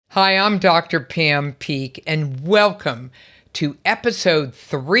Hi, I'm Dr. Pam Peak, and welcome to episode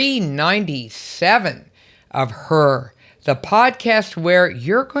 397 of Her, the podcast where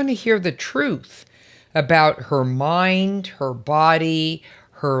you're going to hear the truth about her mind, her body,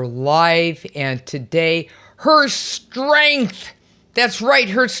 her life, and today, her strength. That's right,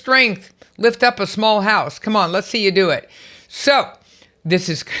 her strength. Lift up a small house. Come on, let's see you do it. So, this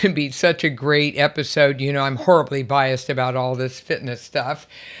is going to be such a great episode. You know, I'm horribly biased about all this fitness stuff.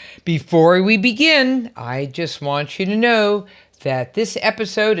 Before we begin, I just want you to know that this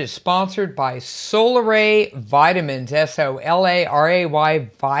episode is sponsored by Solaray Vitamins, Solaray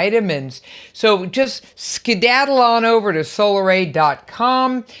Vitamins. So just skedaddle on over to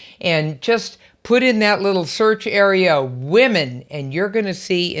solaray.com and just put in that little search area, women, and you're going to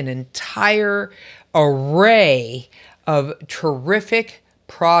see an entire array of terrific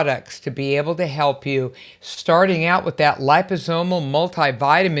products to be able to help you, starting out with that liposomal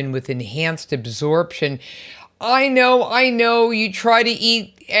multivitamin with enhanced absorption. I know, you try to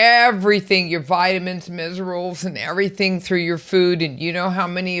eat everything, your vitamins, minerals, and everything through your food, and you know how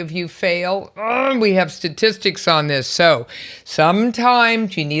many of you fail? We have statistics on this, so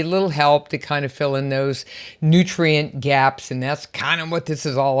sometimes you need a little help to kind of fill in those nutrient gaps, and that's kind of what this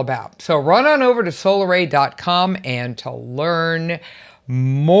is all about. So run on over to solaray.com and to learn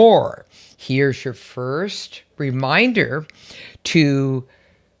more. Here's your first reminder to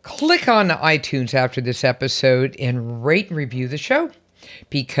click on iTunes after this episode and rate and review the show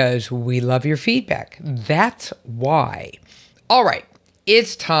because we love your feedback. That's why. All right,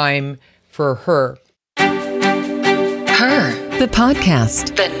 it's time for Her. Her, the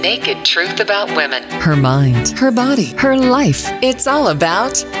podcast. The naked truth about women. Her mind, her body, her life. It's all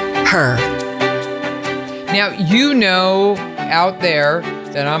about her. Now, you know out there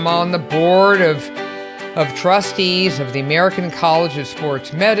that I'm on the board of trustees of the American College of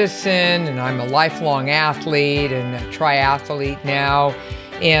Sports Medicine, and I'm a lifelong athlete and a triathlete now.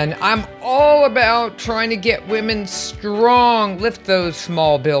 And I'm all about trying to get women strong, lift those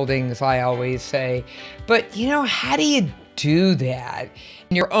small buildings, I always say. But, you know, how do you do that?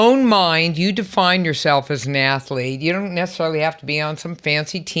 In your own mind, you define yourself as an athlete. You don't necessarily have to be on some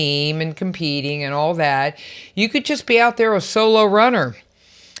fancy team and competing and all that. You could just be out there a solo runner.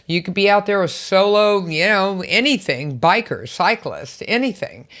 You could be out there a solo, anything, biker, cyclist,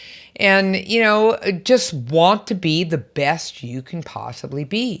 anything. And, just want to be the best you can possibly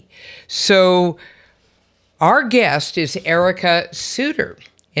be. So our guest is Erica Suter,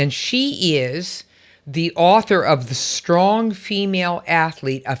 and she is the author of The Strong Female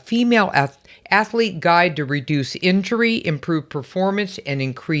Athlete, a female athlete guide to reduce injury, improve performance, and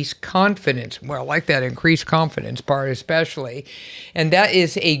increase confidence. Well, I like that increased confidence part especially. And that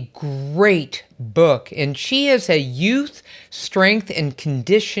is a great book. And she is a youth strength and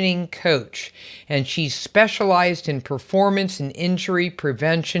conditioning coach. And she's specialized in performance and injury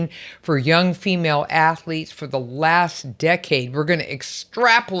prevention for young female athletes for the last decade. We're going to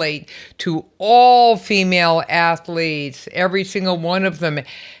extrapolate to all female athletes, every single one of them.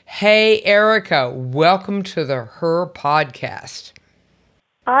 Hey, Erica, welcome to the Her podcast.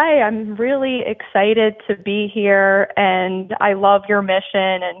 Hi, I'm really excited to be here, and I love your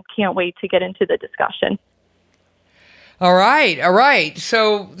mission and can't wait to get into the discussion. All right.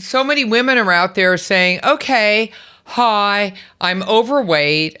 So many women are out there saying, okay, hi, I'm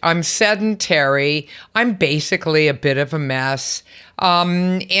overweight, I'm sedentary, I'm basically a bit of a mess,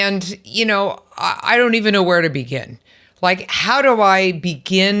 and, I don't even know where to begin. Like, how do I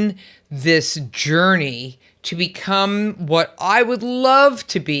begin this journey to become what I would love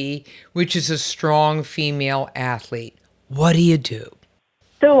to be, which is a strong female athlete? What do you do?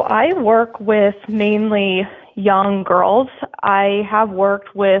 So I work with mainly young girls. I have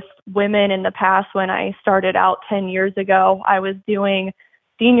worked with women in the past. When I started out 10 years ago, I was doing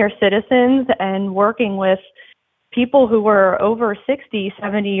senior citizens and working with people who were over 60,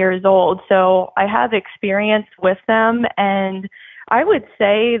 70 years old. So I have experience with them, and I would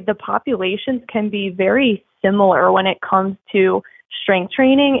say the populations can be very similar when it comes to strength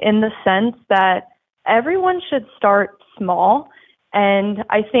training, in the sense that everyone should start small. And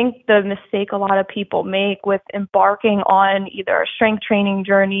I think the mistake a lot of people make with embarking on either a strength training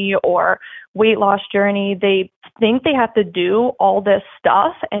journey or weight loss journey, they think they have to do all this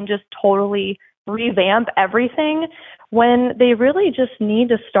stuff and just totally revamp everything, when they really just need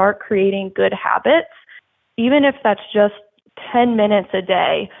to start creating good habits, even if that's just 10 minutes a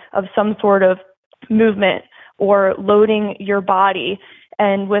day of some sort of movement or loading your body.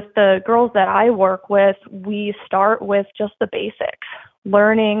 And with the girls that I work with, we start with just the basics,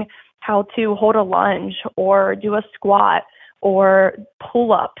 learning how to hold a lunge or do a squat or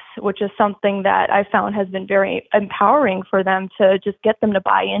pull-ups, which is something that I found has been very empowering for them to just get them to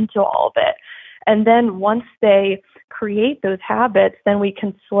buy into all of it. And then once they create those habits, then we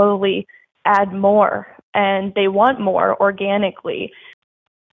can slowly add more, and they want more organically.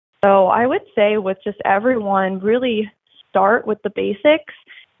 So I would say with just everyone, really start with the basics.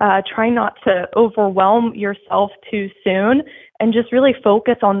 Try not to overwhelm yourself too soon, and just really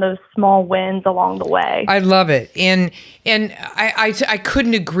focus on those small wins along the way. I love it, and I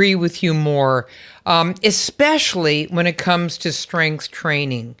couldn't agree with you more, especially when it comes to strength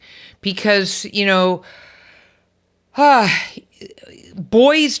training, because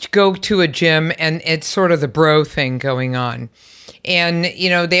boys go to a gym and it's sort of the bro thing going on. And,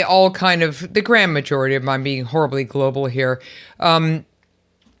 they all kind of, the grand majority of them, I'm being horribly global here,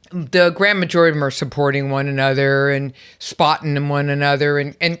 the grand majority of them are supporting one another and spotting one another,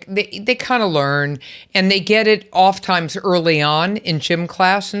 and they kind of learn, and they get it oftentimes early on in gym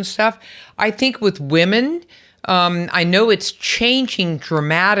class and stuff. I think with women, I know it's changing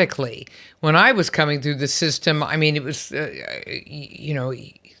dramatically. When I was coming through the system, I mean, it was,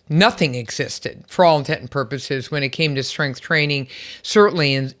 nothing existed for all intent and purposes when it came to strength training,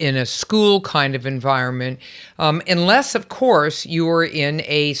 certainly in a school kind of environment, unless, of course, you were in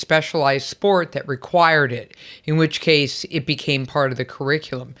a specialized sport that required it, in which case it became part of the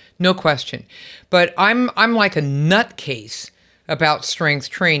curriculum, no question. But I'm like a nutcase about strength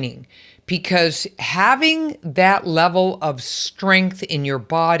training, because having that level of strength in your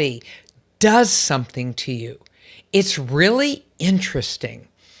body does something to you. It's really interesting.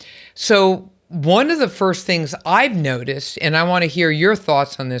 So one of the first things I've noticed, and I want to hear your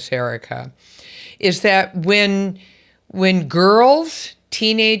thoughts on this, Erica, is that when girls,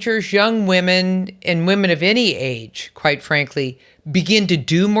 teenagers, young women, and women of any age, quite frankly, begin to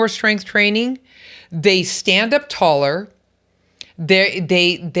do more strength training, they stand up taller.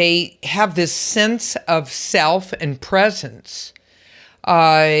 They have this sense of self and presence,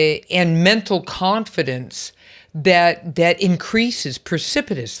 and mental confidence that increases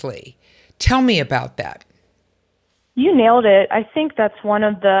precipitously. Tell me about that. You nailed it. I think that's one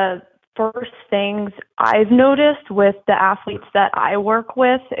of the first things I've noticed with the athletes that I work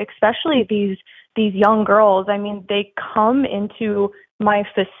with, especially these young girls. I mean, they come into my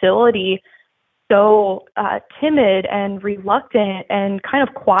facility so timid and reluctant and kind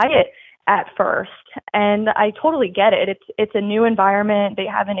of quiet at first. And I totally get it. It's a new environment. They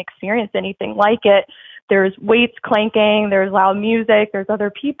haven't experienced anything like it. There's weights clanking, there's loud music, there's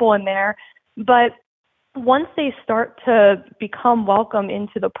other people in there. But once they start to become welcome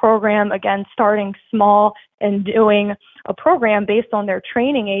into the program, again, starting small and doing a program based on their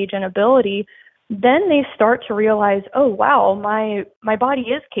training age and ability, then they start to realize, oh, wow, my body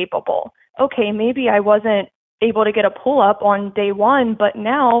is capable. Okay, maybe I wasn't able to get a pull-up on day one, but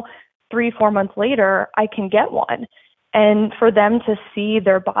now 3-4 months later, I can get one. And for them to see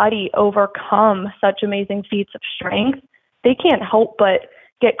their body overcome such amazing feats of strength, they can't help but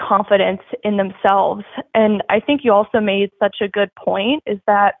get confidence in themselves. And I think you also made such a good point, is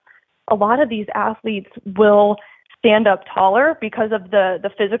that a lot of these athletes will stand up taller because of the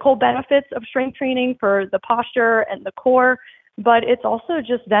physical benefits of strength training for the posture and the core, but it's also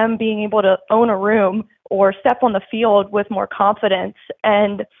just them being able to own a room or step on the field with more confidence.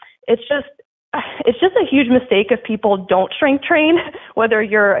 And it's just a huge mistake if people don't strength train, whether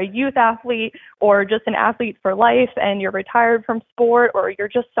you're a youth athlete or just an athlete for life and you're retired from sport, or you're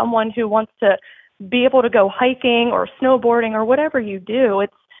just someone who wants to be able to go hiking or snowboarding or whatever you do.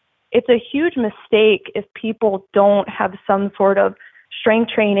 It's a huge mistake if people don't have some sort of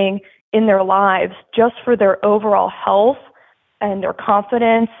strength training in their lives just for their overall health and their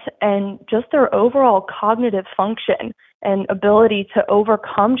confidence and just their overall cognitive function and ability to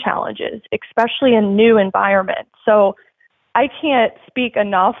overcome challenges, especially in new environments. So I can't speak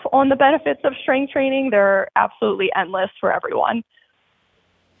enough on the benefits of strength training. They're absolutely endless for everyone.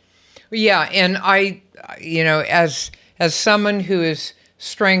 Yeah, and I, as someone who is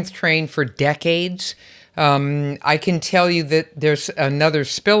strength trained for decades, I can tell you that there's another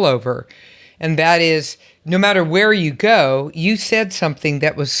spillover, and that is, no matter where you go, you said something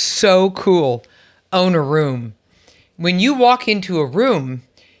that was so cool: own a room. When you walk into a room,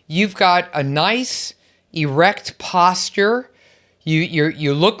 you've got a nice erect posture.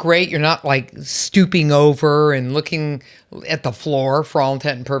 You look great. You're not like stooping over and looking at the floor for all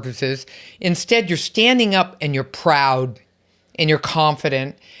intent and purposes. Instead, you're standing up and you're proud and you're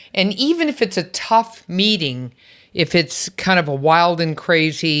confident. And even if it's a tough meeting, if it's kind of a wild and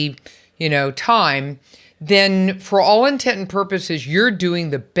crazy, time, then for all intent and purposes, you're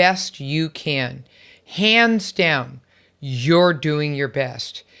doing the best you can, hands down. you're doing your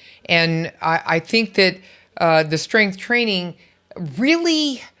best. And I think that the strength training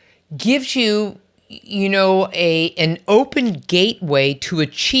really gives you, an open gateway to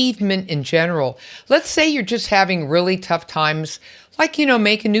achievement in general. Let's say you're just having really tough times, like,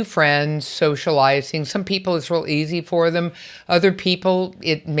 making new friends, socializing. Some people it's real easy for them. Other people,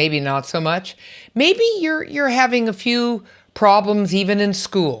 it maybe not so much. Maybe you're having a few problems even in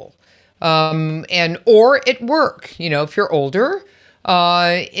school, or at work. If you're older,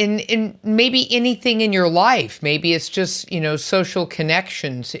 in maybe anything in your life. Maybe it's just, social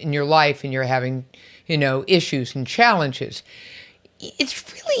connections in your life and you're having, issues and challenges.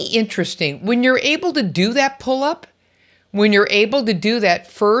 It's really interesting when you're able to do that pull up, when you're able to do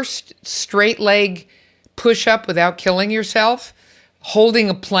that first straight leg push up without killing yourself, holding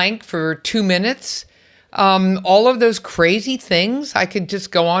a plank for 2 minutes, all of those crazy things. I could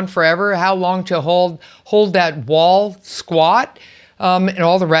just go on forever. How long to hold that wall squat, and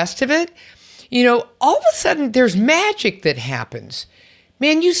all the rest of it. All of a sudden there's magic that happens.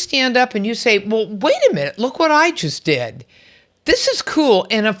 Man, you stand up and you say, well, wait a minute, look what I just did. This is cool.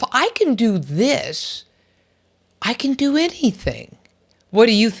 And if I can do this, I can do anything. What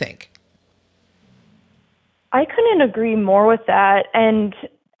do you think? I couldn't agree more with that. And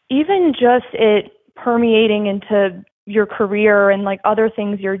even just it permeating into your career and like other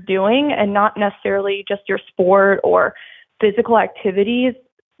things you're doing and not necessarily just your sport or physical activities.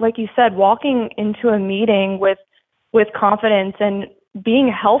 Like you said, walking into a meeting with confidence and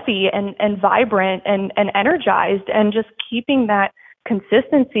being healthy and vibrant and energized and just keeping that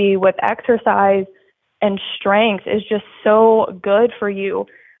consistency with exercise and strength is just so good for you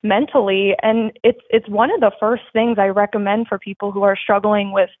mentally. And it's one of the first things I recommend for people who are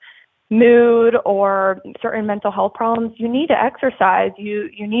struggling with mood or certain mental health problems. You need to exercise. You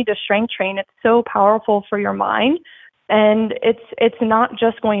need to strength train. It's so powerful for your mind. And it's not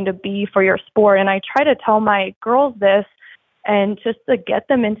just going to be for your sport. And I try to tell my girls this and just to get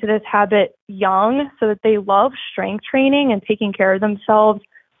them into this habit young so that they love strength training and taking care of themselves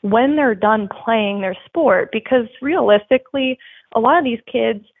when they're done playing their sport. Because realistically, a lot of these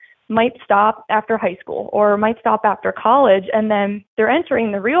kids might stop after high school or might stop after college, and then they're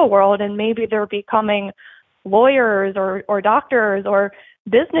entering the real world and maybe they're becoming lawyers or doctors or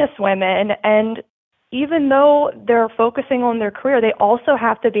businesswomen. And even though they're focusing on their career, they also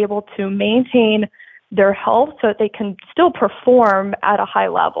have to be able to maintain their health so that they can still perform at a high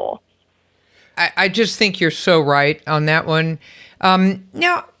level. I just think you're so right on that one.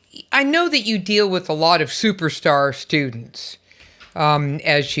 Now, I know that you deal with a lot of superstar students,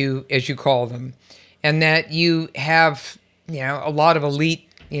 as you call them, and that you have, a lot of elite,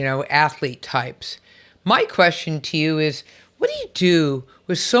 athlete types. My question to you is, what do you do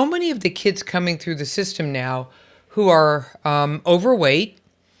with so many of the kids coming through the system now who are overweight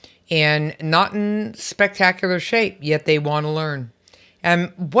and not in spectacular shape, yet they want to learn?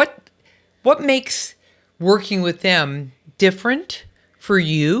 And what makes working with them different for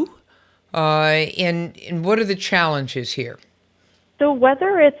you? And what are the challenges here? So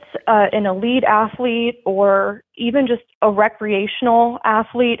whether it's an elite athlete or even just a recreational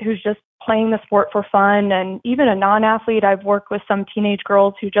athlete who's just playing the sport for fun, and even a non-athlete, I've worked with some teenage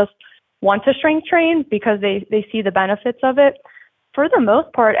girls who just want to strength train because they see the benefits of it. For the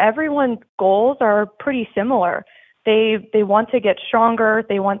most part, everyone's goals are pretty similar. They want to get stronger.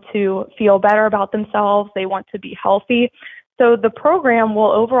 They want to feel better about themselves. They want to be healthy. So the program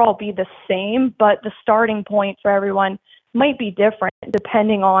will overall be the same, but the starting point for everyone might be different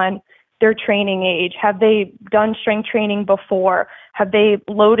depending on their training age. Have they done strength training before? Have they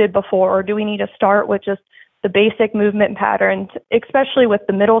loaded before? Or do we need to start with just the basic movement patterns? Especially with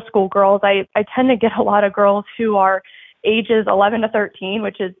the middle school girls, I tend to get a lot of girls who are ages 11 to 13,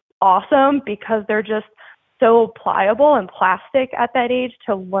 which is awesome because they're just so pliable and plastic at that age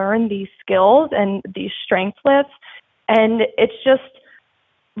to learn these skills and these strength lifts. And it's just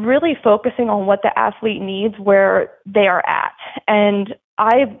really focusing on what the athlete needs where they are at. And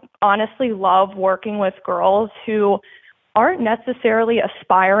I honestly love working with girls who aren't necessarily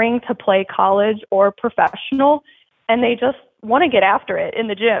aspiring to play college or professional, and they just want to get after it in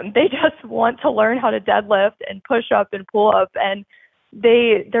the gym. They just want to learn how to deadlift and push up and pull up, and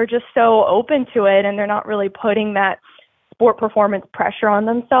they're just so open to it, and they're not really putting that sport performance pressure on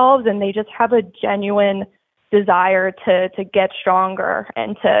themselves, and they just have a genuine desire to get stronger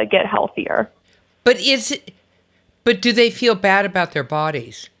and to get healthier. But do they feel bad about their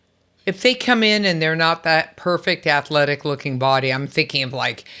bodies? If they come in and they're not that perfect athletic looking body, I'm thinking of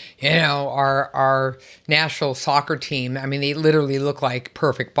like, our national soccer team. I mean, they literally look like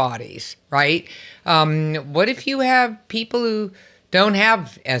perfect bodies, right? What if you have people who don't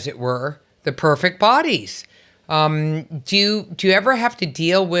have, as it were, the perfect bodies? Do you ever have to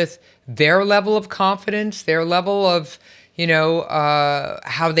deal with their level of confidence, their level of,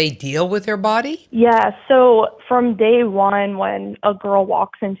 how they deal with their body? Yeah, so from day one, when a girl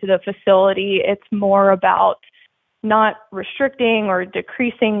walks into the facility, it's more about not restricting or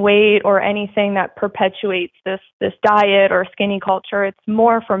decreasing weight or anything that perpetuates this diet or skinny culture. It's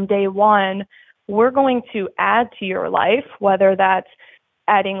more from day one, we're going to add to your life, whether that's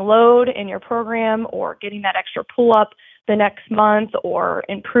adding load in your program or getting that extra pull up the next month or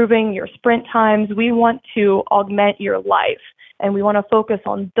improving your sprint times. We want to augment your life, and we want to focus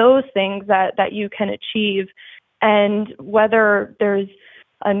on those things that you can achieve. And whether there's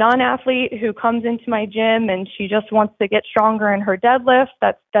a non-athlete who comes into my gym and she just wants to get stronger in her deadlift,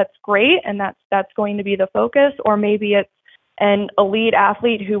 that's great, and that's going to be the focus. Or maybe it's an elite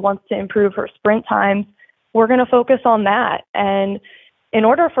athlete who wants to improve her sprint times. We're going to focus on that. And in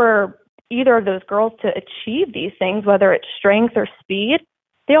order for either of those girls to achieve these things, whether it's strength or speed,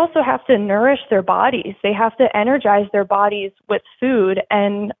 they also have to nourish their bodies. They have to energize their bodies with food.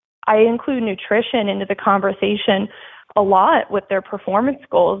 And I include nutrition into the conversation a lot with their performance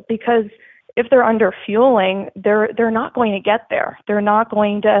goals, because if they're under fueling, they're not going to get there. They're not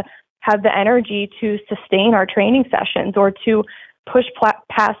going to have the energy to sustain our training sessions or to push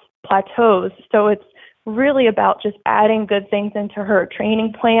past plateaus. So it's really about just adding good things into her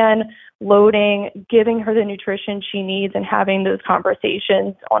training plan, loading, giving her the nutrition she needs, and having those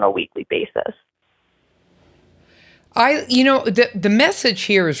conversations on a weekly basis. The message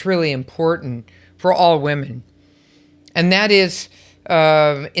here is really important for all women. And that is,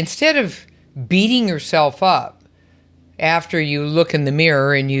 instead of beating yourself up after you look in the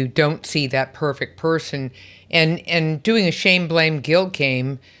mirror and you don't see that perfect person, and doing a shame, blame, guilt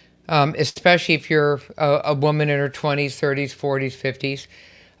game, especially if you're a woman in her 20s, 30s, 40s, 50s,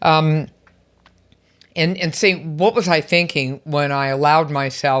 and say, what was I thinking when I allowed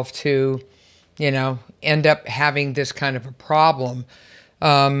myself to, end up having this kind of a problem,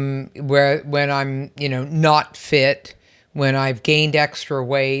 where when I'm, not fit, when I've gained extra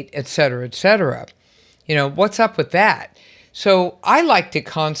weight, et cetera, et cetera. What's up with that? So I like to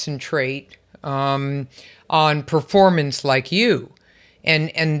concentrate on performance like you.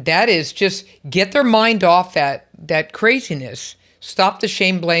 And that is just get their mind off that craziness, stop the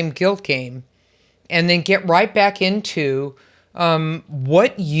shame, blame, guilt game, and then get right back into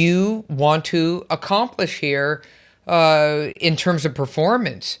what you want to accomplish here in terms of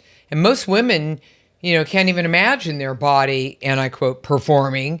performance. And most women, can't even imagine their body, and I quote,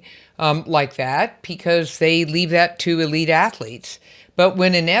 performing like that, because they leave that to elite athletes. But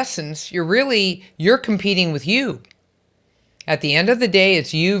when in essence, you're competing with you. At the end of the day,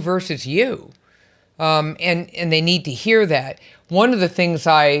 it's you versus you. And they need to hear that. One of the things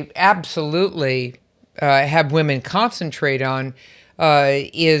I absolutely have women concentrate on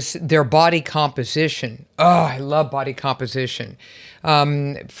is their body composition. Oh, I love body composition.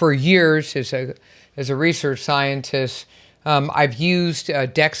 For years, as a research scientist, I've used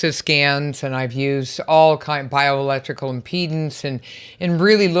DEXA scans, and I've used all kind of bioelectrical impedance, and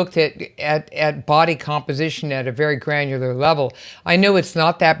really looked at body composition at a very granular level. I know it's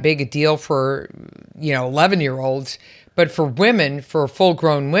not that big a deal for 11-year-olds, but for women, for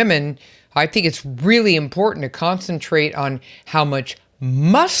full-grown women, I think it's really important to concentrate on how much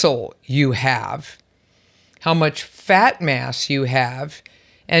muscle you have, how much fat mass you have,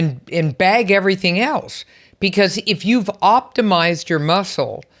 and bag everything else. Because if you've optimized your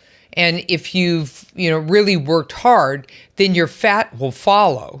muscle, and if you've really worked hard, then your fat will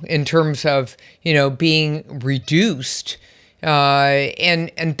follow in terms of being reduced,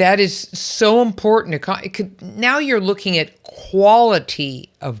 and that is so important. Now you're looking at quality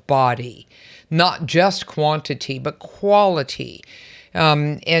of body, not just quantity, but quality.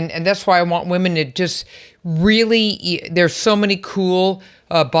 And that's why I want women to just really, there's so many cool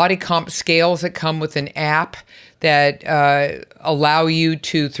body comp scales that come with an app that allow you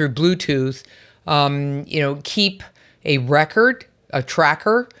to, through Bluetooth, keep a record, a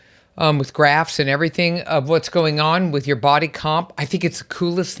tracker, with graphs and everything of what's going on with your body comp. I think it's the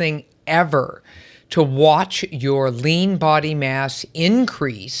coolest thing ever to watch your lean body mass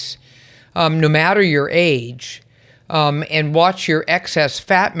increase, no matter your age, and watch your excess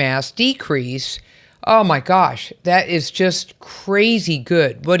fat mass decrease. Oh my gosh, that is just crazy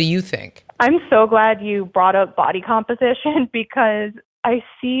good. What do you think? I'm so glad you brought up body composition because I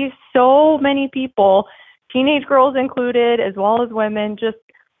see so many people, teenage girls included, as well as women, just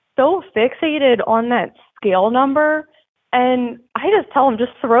so fixated on that scale number. And I just tell them,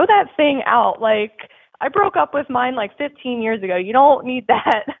 just throw that thing out. Like, I broke up with mine like 15 years ago. You don't need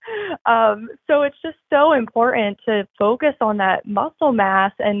that. So it's just so important to focus on that muscle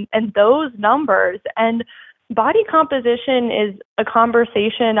mass and those numbers. And body composition is a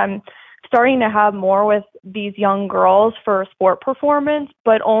conversation I'm starting to have more with these young girls for sport performance,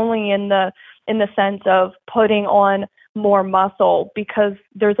 but only in the sense of putting on more muscle, because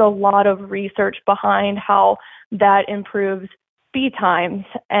there's a lot of research behind how that improves speed times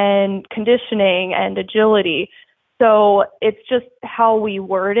and conditioning and agility. So it's just how we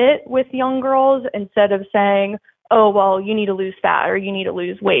word it with young girls instead of saying, oh, well, you need to lose fat or you need to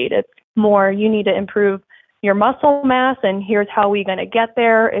lose weight. It's more, you need to improve your muscle mass, and here's how we're going to get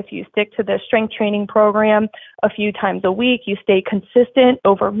there. If you stick to the strength training program a few times a week, you stay consistent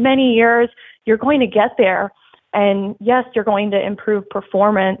over many years, you're going to get there. And yes, you're going to improve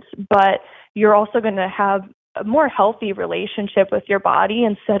performance, but you're also going to have a more healthy relationship with your body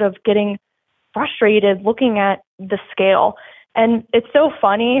instead of getting frustrated looking at the scale. And it's so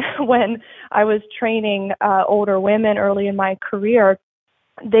funny, when I was training older women early in my career,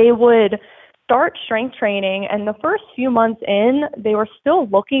 they would start strength training, and the first few months in, they were still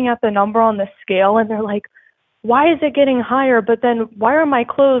looking at the number on the scale, and they're like, why is it getting higher? But then why are my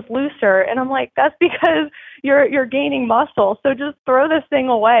clothes looser? And I'm like, that's because you're gaining muscle. So just throw this thing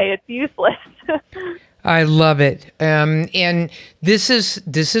away. It's useless. I love it. And this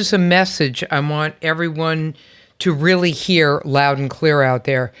is a message I want everyone to really hear loud and clear out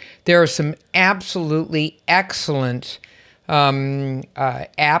there. There are some absolutely excellent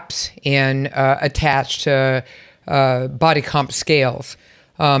apps and attached body comp scales.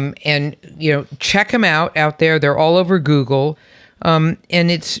 And, check them out there. They're all over Google. And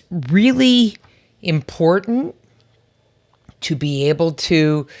it's really important to be able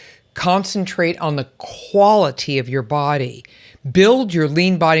to concentrate on the quality of your body. Build your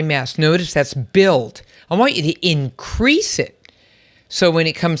lean body mass. Notice that's build. I want you to increase it. So when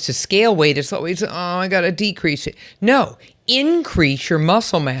it comes to scale weight, it's always, I got to decrease it. No, increase your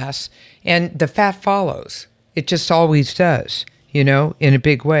muscle mass and the fat follows. It just always does, in a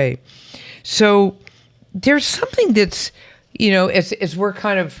big way. So there's something that's, as we're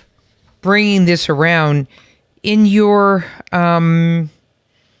kind of bringing this around in your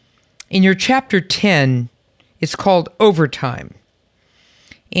chapter 10, it's called Overtime.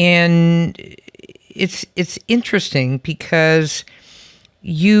 And it's interesting because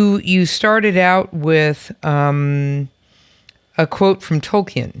you started out with a quote from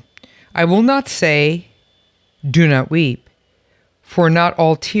Tolkien. I will not say, do not weep, for not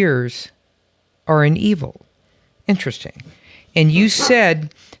all tears are an evil. Interesting. And you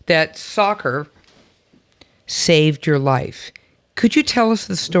said that soccer saved your life. Could you tell us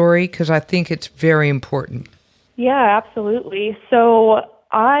the story? Because I think it's very important. Yeah, absolutely. So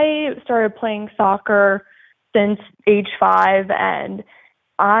I started playing soccer since age 5, and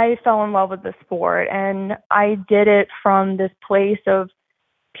I fell in love with the sport, and I did it from this place of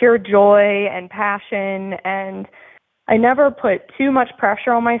pure joy and passion, and I never put too much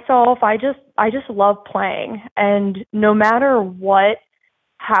pressure on myself. I just love playing, and no matter what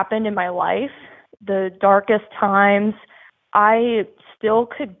happened in my life, the darkest times, I still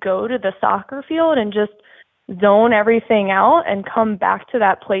could go to the soccer field and just zone everything out and come back to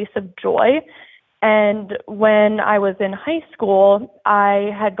that place of joy. And when I was in high school, I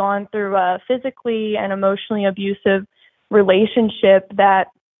had gone through a physically and emotionally abusive relationship that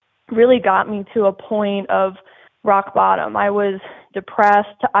really got me to a point of rock bottom. I was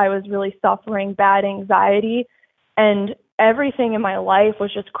depressed. I was really suffering bad anxiety, and everything in my life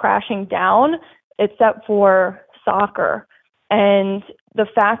was just crashing down except for soccer. And the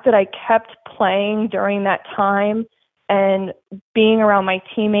fact that I kept playing during that time and being around my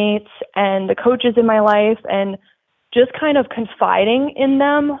teammates and the coaches in my life and just kind of confiding in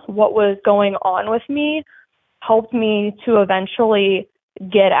them what was going on with me helped me to eventually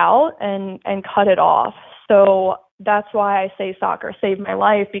get out and cut it off. So that's why I say soccer saved my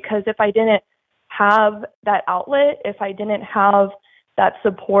life, because if I didn't have that outlet, if I didn't have that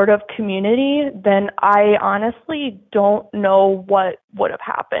supportive community, then I honestly don't know what would have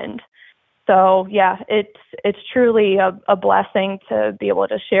happened. So yeah, it's truly a blessing to be able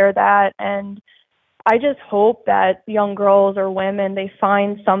to share that. And I just hope that young girls or women, they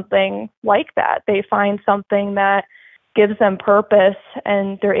find something like that. They find something that gives them purpose,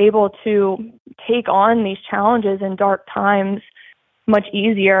 and they're able to take on these challenges in dark times much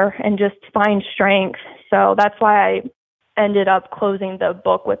easier and just find strength. So that's why ended up closing the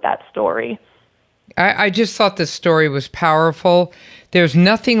book with that story. I just thought the story was powerful. There's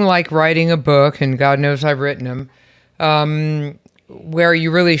nothing like writing a book, and God knows I've written them, where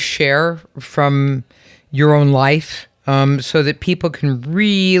you really share from your own life, so that people can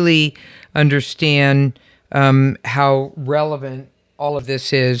really understand how relevant all of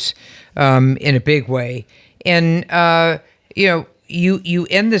this is in a big way. And, you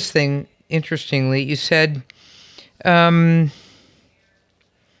end this thing, interestingly, you said,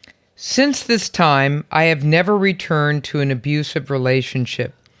 since this time, I have never returned to an abusive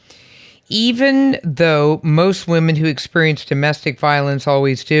relationship. Even though most women who experience domestic violence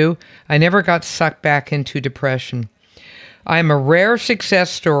always do, I never got sucked back into depression. I am a rare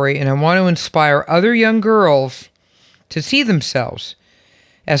success story, and I want to inspire other young girls to see themselves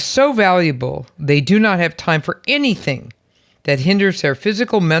as so valuable they do not have time for anything that hinders their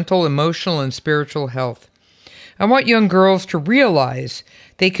physical, mental, emotional, and spiritual health. I want young girls to realize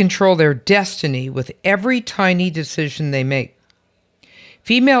they control their destiny with every tiny decision they make.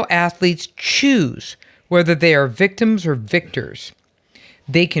 Female athletes choose whether they are victims or victors.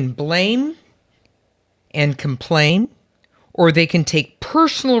 They can blame and complain, or they can take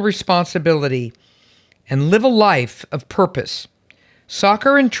personal responsibility and live a life of purpose.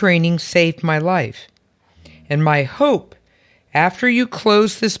 Soccer and training saved my life. And my hope, after you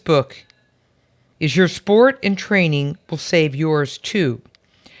close this book, is your sport and training will save yours too.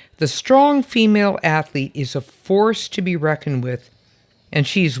 The strong female athlete is a force to be reckoned with, and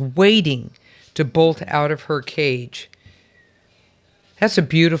she's waiting to bolt out of her cage. That's a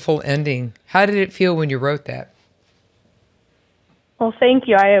beautiful ending. How did it feel when you wrote that? Well, thank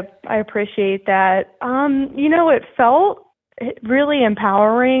you. I appreciate that. It felt really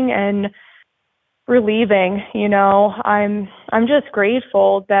empowering and relieving. I'm just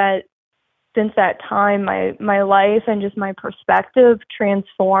grateful that since that time, my life and just my perspective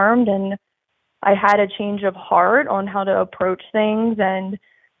transformed, and I had a change of heart on how to approach things. And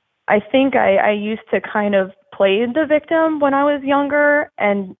I think I used to kind of play the victim when I was younger,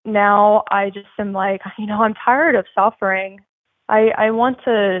 and now I just am like, I'm tired of suffering. I want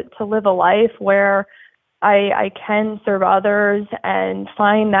to live a life where I can serve others and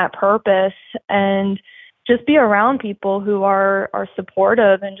find that purpose and just be around people who are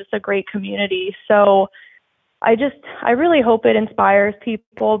supportive and just a great community. So I really hope it inspires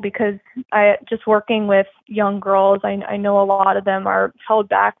people, because just working with young girls, I know a lot of them are held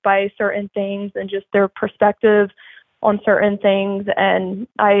back by certain things and just their perspective on certain things. And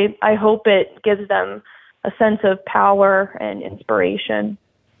I hope it gives them a sense of power and inspiration.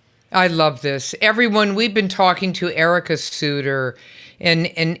 I love this. Everyone, we've been talking to Erica Suter,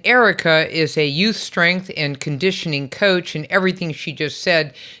 and Erica is a youth strength and conditioning coach, and everything she just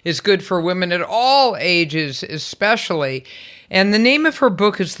said is good for women at all ages, especially. And the name of her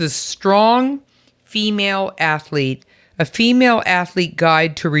book is The Strong Female Athlete, a female athlete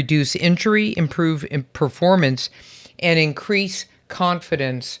guide to reduce injury, improve performance, and increase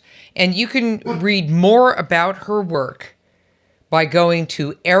confidence. And you can read more about her work by going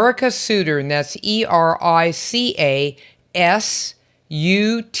to Erica Suter, and that's ERICASUTER,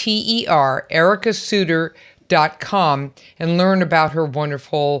 ericasuter.com, and learn about her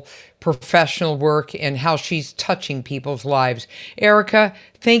wonderful professional work and how she's touching people's lives. Erica,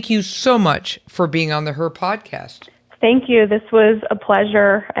 thank you so much for being on the Her podcast. Thank you. This was a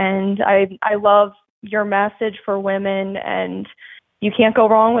pleasure, and I love your message for women, and you can't go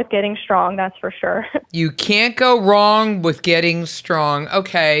wrong with getting strong, that's for sure. You can't go wrong with getting strong.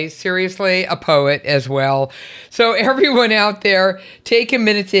 Okay, seriously, a poet as well. So everyone out there, take a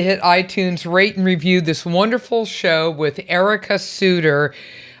minute to hit iTunes, rate and review this wonderful show with Erica Suter.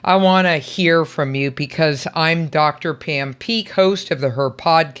 I want to hear from you, because I'm Dr. Pam Peeke, host of the Her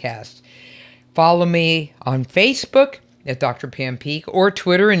podcast. Follow me on Facebook at Dr. Pam Peeke, or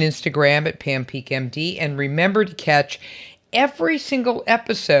Twitter and Instagram at Pam Peeke MD. And remember to catch every single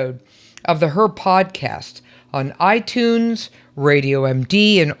episode of the Her podcast on iTunes, Radio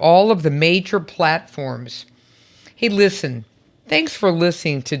MD, and all of the major platforms. Hey, listen, thanks for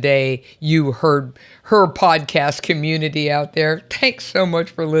listening today, you Her podcast community out there. Thanks so much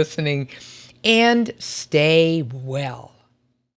for listening, and stay well.